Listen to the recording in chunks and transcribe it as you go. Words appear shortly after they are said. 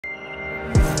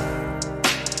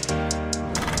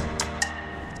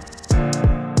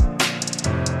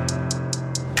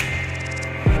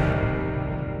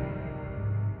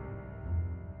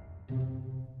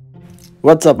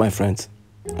What's up, my friends?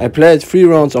 I played 3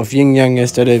 rounds of Yin Yang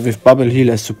yesterday with Bubble Heal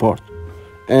as support,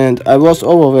 and I was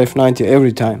over wave 90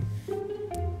 every time.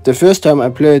 The first time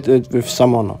I played it with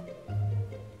Summoner,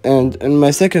 and in my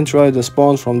second try the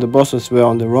spawns from the bosses were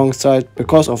on the wrong side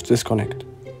because of disconnect.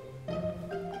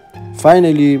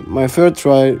 Finally, my third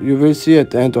try, you will see at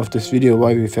the end of this video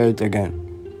why we failed again.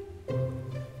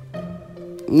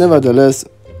 Nevertheless,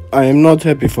 I am not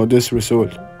happy for this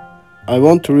result. I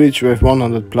want to reach wave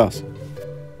 100 plus.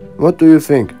 What do you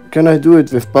think? Can I do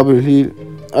it with Bubble Heal?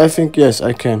 I think yes,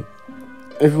 I can.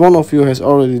 If one of you has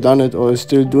already done it or is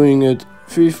still doing it,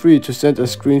 feel free to send a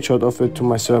screenshot of it to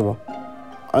my server.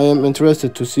 I am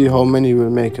interested to see how many will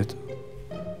make it.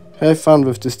 Have fun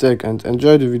with this deck and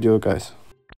enjoy the video, guys.